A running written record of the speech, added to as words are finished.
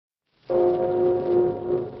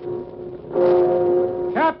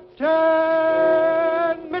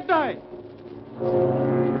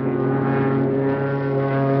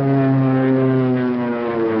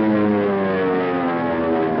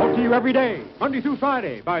every day, Monday through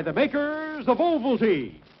Friday, by the makers of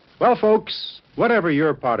Ovaltine. Well, folks, whatever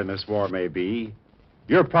your part in this war may be,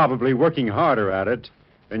 you're probably working harder at it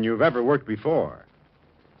than you've ever worked before.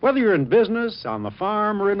 Whether you're in business, on the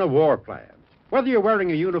farm, or in a war plant, whether you're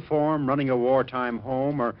wearing a uniform, running a wartime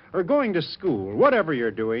home, or going to school, whatever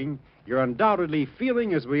you're doing, you're undoubtedly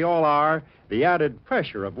feeling, as we all are, the added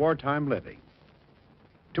pressure of wartime living.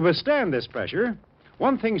 To withstand this pressure,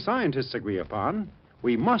 one thing scientists agree upon,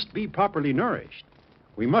 we must be properly nourished.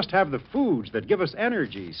 We must have the foods that give us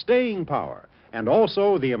energy, staying power, and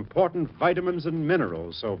also the important vitamins and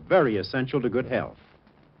minerals so very essential to good health.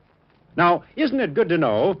 Now, isn't it good to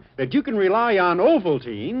know that you can rely on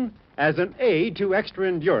Ovaltine as an aid to extra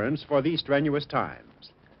endurance for these strenuous times?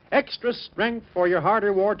 Extra strength for your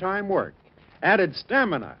harder wartime work, added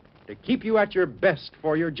stamina to keep you at your best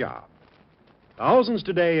for your job. Thousands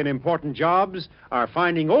today in important jobs are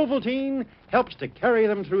finding Ovaltine helps to carry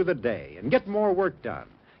them through the day and get more work done,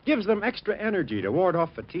 gives them extra energy to ward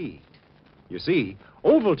off fatigue. You see,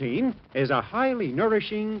 Ovaltine is a highly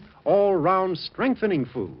nourishing, all-round strengthening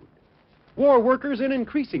food. War workers in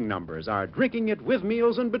increasing numbers are drinking it with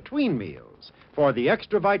meals and between meals for the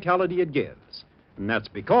extra vitality it gives. And that's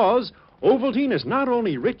because Ovaltine is not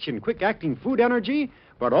only rich in quick-acting food energy,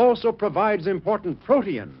 but also provides important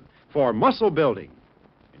protein for muscle building.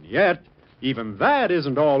 And yet, even that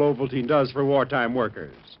isn't all Ovaltine does for wartime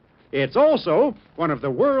workers. It's also one of the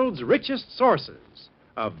world's richest sources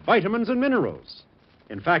of vitamins and minerals.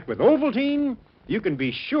 In fact, with Ovaltine, you can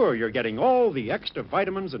be sure you're getting all the extra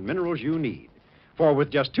vitamins and minerals you need. For with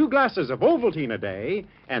just 2 glasses of Ovaltine a day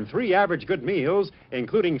and 3 average good meals,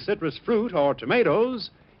 including citrus fruit or tomatoes,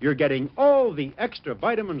 you're getting all the extra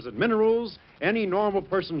vitamins and minerals any normal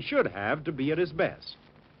person should have to be at his best.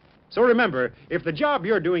 So remember, if the job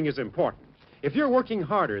you're doing is important, if you're working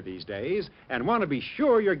harder these days and want to be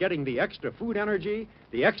sure you're getting the extra food energy,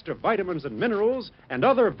 the extra vitamins and minerals, and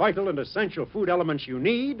other vital and essential food elements you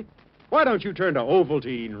need, why don't you turn to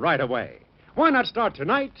Ovaltine right away? Why not start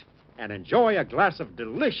tonight and enjoy a glass of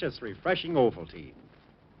delicious, refreshing Ovaltine?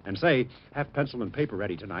 And say, have pencil and paper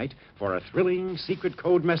ready tonight for a thrilling secret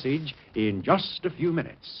code message in just a few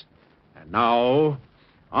minutes. And now,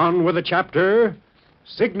 on with the chapter,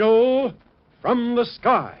 Signal from the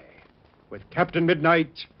Sky, with Captain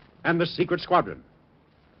Midnight and the Secret Squadron.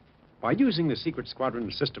 By using the Secret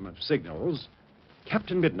Squadron system of signals,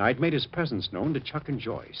 Captain Midnight made his presence known to Chuck and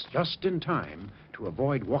Joyce just in time to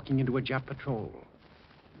avoid walking into a Jap patrol.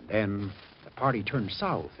 And then the party turned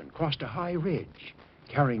south and crossed a high ridge,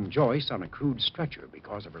 carrying Joyce on a crude stretcher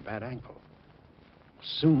because of her bad ankle.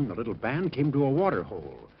 Soon the little band came to a water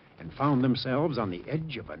hole and found themselves on the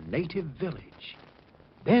edge of a native village.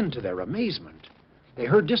 Then, to their amazement, they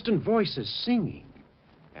heard distant voices singing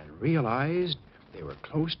and realized they were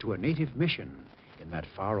close to a native mission in that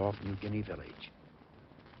far-off New Guinea village.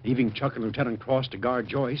 Leaving Chuck and Lieutenant Cross to guard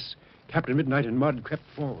Joyce, Captain Midnight and Mud crept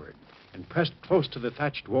forward and pressed close to the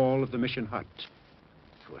thatched wall of the mission hut.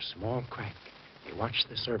 Through a small crack, they watched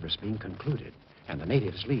the service being concluded and the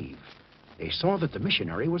natives leave. They saw that the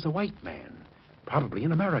missionary was a white man, probably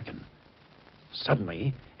an American.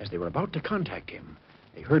 Suddenly, as they were about to contact him,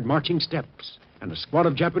 they heard marching steps, and a squad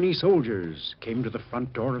of Japanese soldiers came to the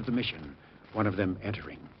front door of the mission, one of them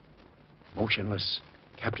entering. Motionless,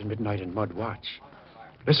 Captain Midnight and Mud watch.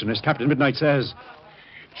 Listen as Captain Midnight says,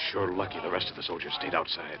 It's sure lucky the rest of the soldiers stayed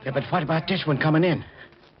outside. Yeah, but what about this one coming in?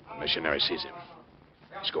 The missionary sees him.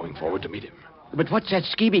 He's going forward to meet him. But what's that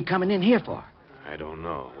skeevy coming in here for? I don't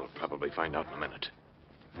know. We'll probably find out in a minute.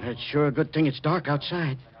 It's sure a good thing it's dark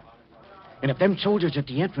outside. And if them soldiers at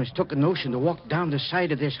the entrance took a notion to walk down the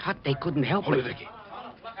side of this hut, they couldn't help Hold it. it, Vicky.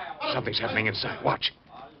 Something's happening inside. Watch.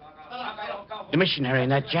 The missionary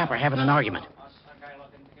and that Jap are having an argument.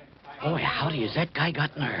 Boy, howdy, has that guy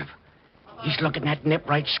got nerve? He's looking that nip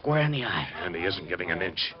right square in the eye. And he isn't giving an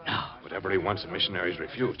inch. No. Whatever he wants, the missionary's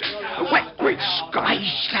refused. Wait, great Scott! I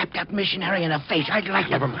slapped that missionary in the face. I'd like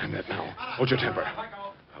to... Never mind that now. Hold your temper.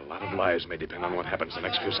 A lot of lives may depend on what happens the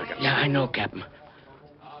next few seconds. Yeah, I know, Captain.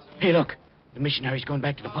 Hey, look. The missionary's going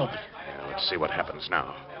back to the pulpit. Yeah, let's see what happens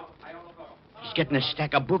now. He's getting a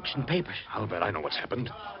stack of books and papers. I'll bet I know what's happened.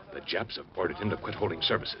 The Japs have ordered him to quit holding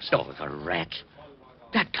services. Oh, the rats.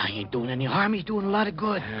 That guy ain't doing any harm. He's doing a lot of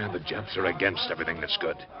good. Yeah, the Japs are against everything that's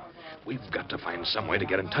good. We've got to find some way to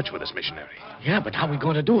get in touch with this missionary. Yeah, but how we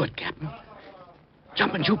going to do it, Captain?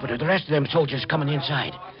 Jumping Jupiter, the rest of them soldiers coming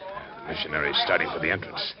inside. The missionary's starting for the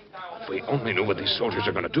entrance. If we only knew what these soldiers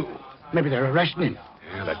are going to do. Maybe they're arresting him.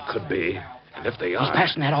 Yeah, that could be. And if they are... He's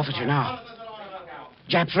passing that officer now.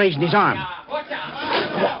 Jap's raising his arm.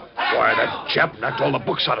 Why, that Jap knocked all the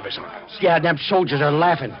books out of his arms. Yeah, them soldiers are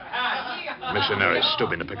laughing. Missionary's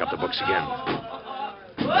stooping to pick up the books again.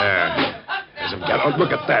 There. Has him gathered. Oh,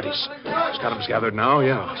 look at that. He's got him gathered now,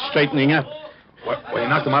 yeah. Straightening up. What? Well, he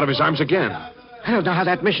knocked him out of his arms again. I don't know how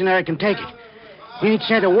that missionary can take it. He ain't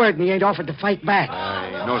said a word, and he ain't offered to fight back.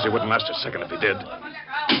 He knows he wouldn't last a second if he did.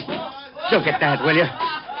 Look at that, will you?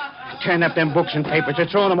 Tearing up them books and papers. They're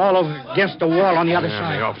throwing them all over against the wall on the other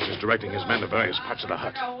side. The officer's directing his men to various parts of the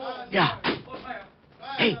hut. Yeah.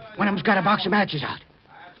 Hey, one of them's got a box of matches out.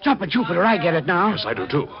 Jump at Jupiter, I get it now. Yes, I do,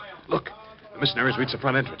 too. Look, the missionary's reached the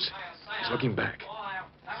front entrance. He's looking back.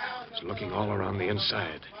 He's looking all around the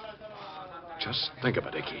inside. Just think of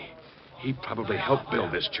it, Icky. He probably helped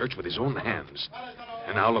build this church with his own hands.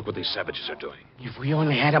 And now look what these savages are doing. If we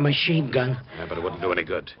only had a machine gun. Yeah, but it wouldn't do any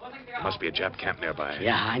good. There must be a Jap camp nearby.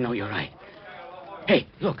 Yeah, I know you're right. Hey,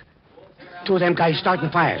 look. Two of them guys starting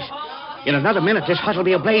fires. In another minute, this hut will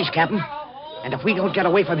be ablaze, Captain. And if we don't get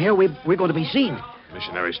away from here, we're going to be seen.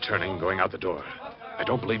 Missionary's turning, going out the door. I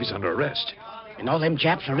don't believe he's under arrest. And all them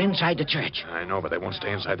Japs are inside the church. I know, but they won't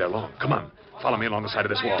stay inside there long. Come on. Follow me along the side of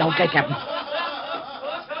this wall. Okay, Captain.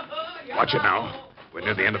 Watch it now. We're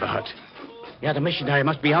near the end of the hut. Yeah, the missionary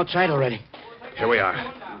must be outside already. Here we are.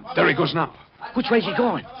 There he goes now. Which way's he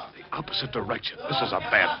going? The opposite direction. This is a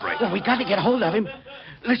bad break. Well, we got to get a hold of him.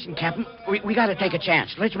 Listen, Captain, we got to take a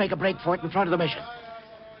chance. Let's make a break for it in front of the mission.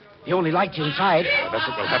 The only light's inside. Well, that's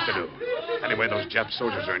what we'll have to do. Anyway, those Jap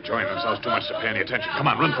soldiers are enjoying themselves too much to pay any attention. Come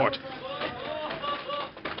on, run for it.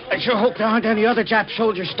 I sure hope there aren't any other Jap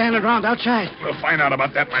soldiers standing around outside. We'll find out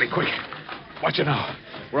about that mighty quick. Watch it now.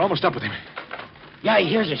 We're almost up with him. Yeah, he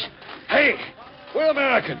hears us. Hey, we're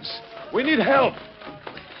Americans. We need help.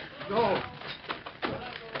 No.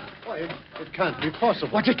 Why, it can't be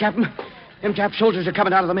possible. Watch it, Captain. Them Jap soldiers are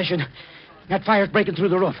coming out of the mission. That fire's breaking through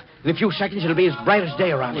the roof. In a few seconds, it'll be as bright as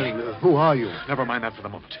day around here. Who are you? Never mind that for the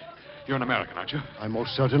moment. You're an American, aren't you? I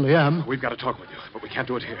most certainly am. We've got to talk with you, but we can't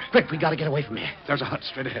do it here. Quick, we got to get away from here. There's a hut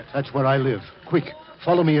straight ahead. That's where I live. Quick,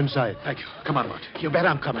 follow me inside. Thank you. Come on, Mont. You bet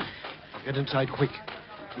I'm coming. Get inside quick,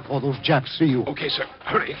 before those Japs see you. Okay, sir.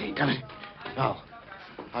 Hurry. Coming. Now,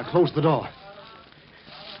 I'll close the door.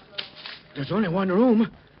 There's only one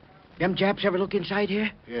room. Them Japs ever look inside here?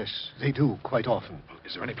 Yes, they do, quite often.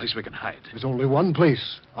 Is there any place we can hide? There's only one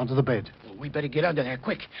place, under the bed. Well, we better get under there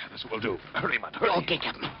quick. Yeah, that's what we'll do. Hurry, Mont. Hurry. Okay,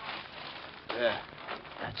 Captain. There.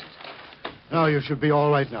 That's it. Now you should be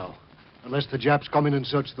all right now, unless the Japs come in and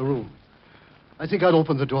search the room. I think I'd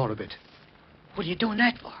open the door a bit. What are you doing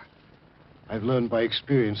that for? I've learned by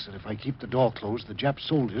experience that if I keep the door closed, the Jap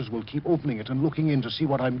soldiers will keep opening it and looking in to see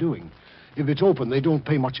what I'm doing. If it's open, they don't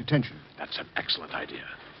pay much attention. That's an excellent idea.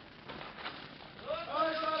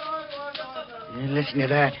 Yeah, listen to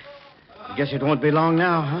that. I guess it won't be long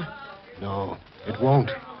now, huh? No, it won't.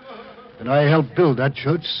 And I helped build that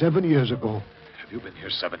church 7 years ago. Have you been here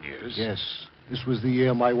 7 years? Yes. This was the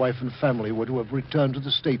year my wife and family were to have returned to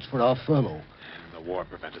the States for our furlough. And the war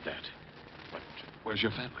prevented that. But where's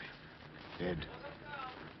your family? Dead.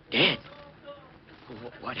 Dead?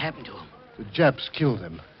 What happened to him? The Japs killed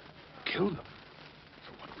them. Killed them?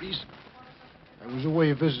 For what reason? I was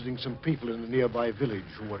away visiting some people in a nearby village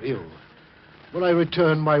who were ill. When I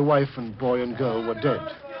returned, my wife and boy and girl were dead.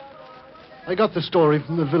 I got the story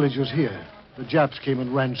from the villagers here. The Japs came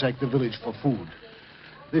and ransacked the village for food.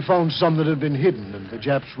 They found some that had been hidden, and the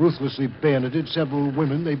Japs ruthlessly bayoneted several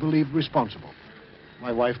women they believed responsible.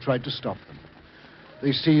 My wife tried to stop them.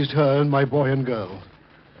 They seized her and my boy and girl,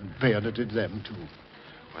 and bayoneted them, too.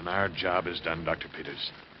 When our job is done, Dr.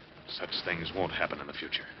 Peters, such things won't happen in the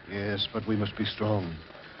future. Yes, but we must be strong.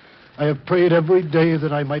 I have prayed every day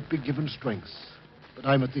that I might be given strength, but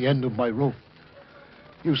I'm at the end of my rope.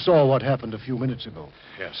 You saw what happened a few minutes ago.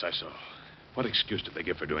 Yes, I saw. What excuse did they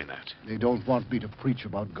give for doing that? They don't want me to preach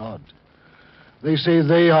about God. They say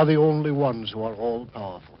they are the only ones who are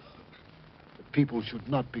all-powerful. That people should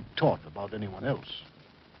not be taught about anyone else.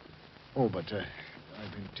 Oh, but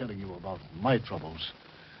I've been telling you about my troubles.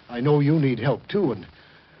 I know you need help, too, and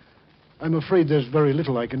I'm afraid there's very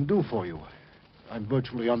little I can do for you. I'm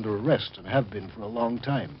virtually under arrest and have been for a long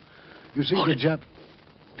time. You see, the Jap...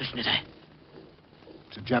 Listen to that.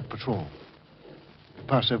 It's a Jap patrol. They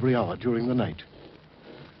pass every hour during the night.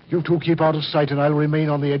 You two keep out of sight, and I'll remain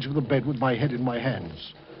on the edge of the bed with my head in my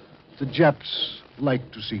hands. The Japs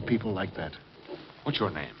like to see people like that. What's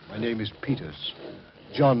your name? My name is Peters.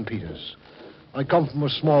 John Peters. I come from a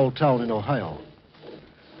small town in Ohio.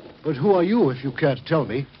 But who are you, if you care to tell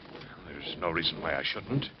me? There's no reason why I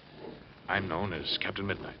shouldn't. I'm known as Captain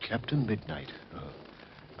Midnight. Captain Midnight.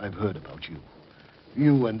 I've heard about you.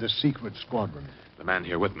 You and the secret squadron. The man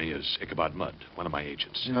here with me is Ichabod Mudd, one of my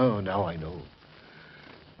agents. Oh, now I know.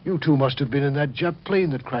 You two must have been in that Jap plane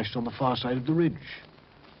that crashed on the far side of the ridge.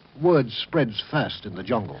 Word spreads fast in the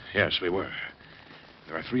jungle. Yes, we were.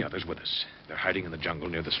 There are 3 others with us. They're hiding in the jungle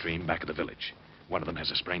near the stream back of the village. One of them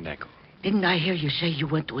has a sprained ankle. Didn't I hear you say you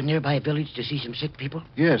went to a nearby village to see some sick people?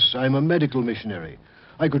 Yes, I'm a medical missionary.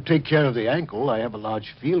 I could take care of the ankle. I have a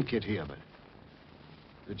large field kit here, but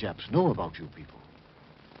the Japs know about you people.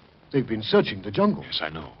 They've been searching the jungle. Yes, I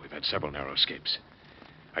know. We've had several narrow escapes.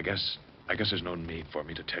 I guess there's no need for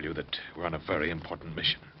me to tell you that we're on a very important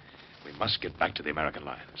mission. We must get back to the American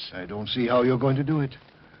lines. I don't see how you're going to do it.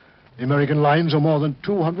 The American lines are more than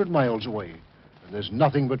 200 miles away, and there's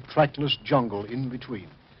nothing but trackless jungle in between.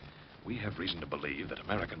 We have reason to believe that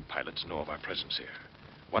American pilots know of our presence here.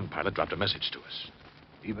 One pilot dropped a message to us.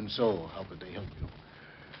 Even so, how could they help you?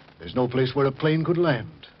 There's no place where a plane could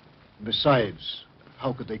land. Besides,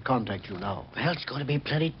 how could they contact you now? Well, it's going to be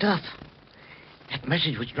plenty tough. That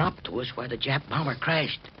message was dropped to us where the Jap bomber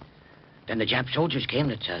crashed. Then the Jap soldiers came.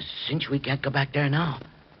 It's a cinch we can't go back there now.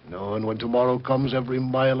 No, and when tomorrow comes, every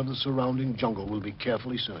mile of the surrounding jungle will be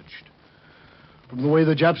carefully searched. From the way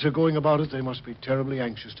the Japs are going about it, they must be terribly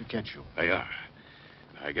anxious to catch you. They are.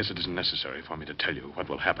 I guess it isn't necessary for me to tell you what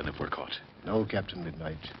will happen if we're caught. No, Captain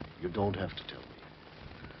Midnight, you don't have to tell me.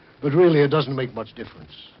 But really, it doesn't make much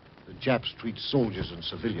difference. The Japs treat soldiers and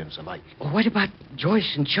civilians alike. Well, what about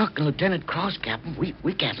Joyce and Chuck and Lieutenant Cross, Captain?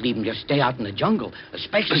 We can't leave them just stay out in the jungle,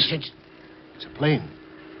 especially since... It's a plane.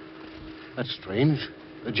 That's strange.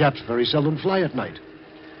 The Japs very seldom fly at night.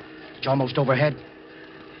 It's almost overhead.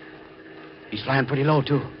 He's flying pretty low,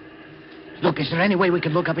 too. Look, is there any way we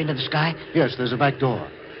could look up into the sky? Yes, there's a back door.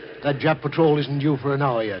 That Jap patrol isn't due for an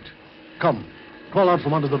hour yet. Come, crawl out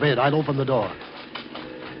from under the bed. I'll open the door.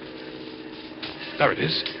 There it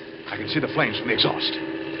is. I can see the flames from the exhaust.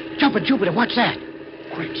 Jumping Jupiter, what's that?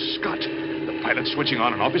 Great Scott. The pilot's switching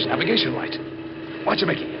on and off his navigation light. Watch him,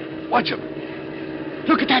 Mickey. Watch him.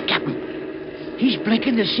 Look at that, Captain. He's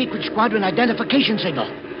blinking the secret squadron identification signal.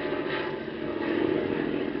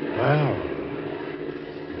 Well,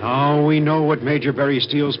 now we know what Major Barry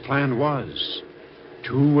Steele's plan was.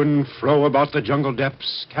 To and fro about the jungle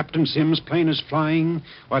depths, Captain Sims' plane is flying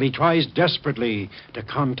while he tries desperately to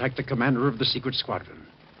contact the commander of the secret squadron.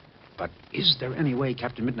 But is there any way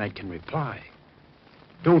Captain Midnight can reply?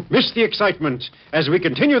 Don't miss the excitement as we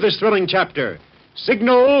continue this thrilling chapter.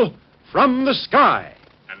 Signal from the sky.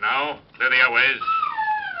 And now, clear the airways.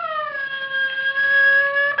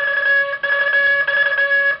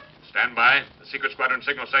 Stand by. The secret squadron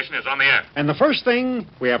signal station is on the air. And the first thing,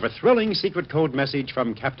 we have a thrilling secret code message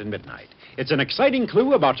from Captain Midnight. It's an exciting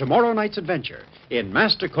clue about tomorrow night's adventure in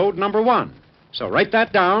Master Code number 1. So write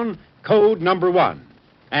that down, code number 1.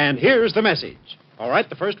 And here's the message. All right,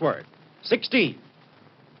 the first word. 16.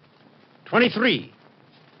 23.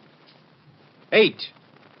 8.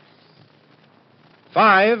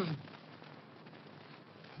 5.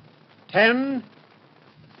 10.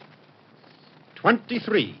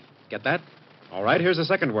 23. Get that? All right, here's the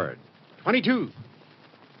second word. 22.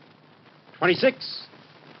 26.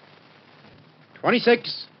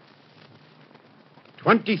 26.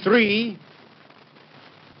 23.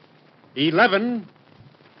 11.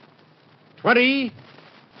 20.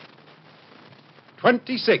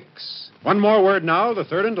 26. One more word now, the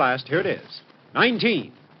third and last. Here it is.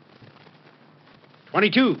 19.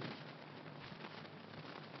 22.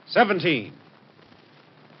 17.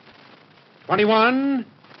 21.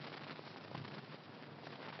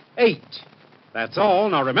 8. That's all.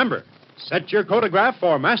 Now remember, set your codograph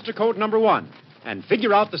for Master Code number 1 and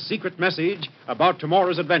figure out the secret message about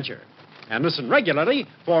tomorrow's adventure. And listen regularly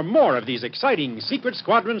for more of these exciting Secret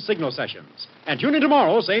Squadron signal sessions. And tune in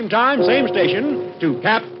tomorrow, same time, same station, to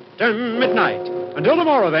Captain Midnight. Until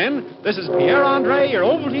tomorrow, then, this is Pierre Andre, your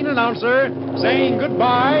Ovaltine announcer, saying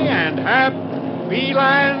goodbye and happy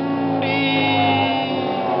landing.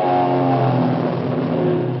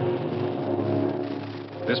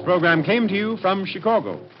 This program came to you from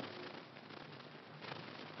Chicago.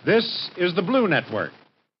 This is the Blue Network.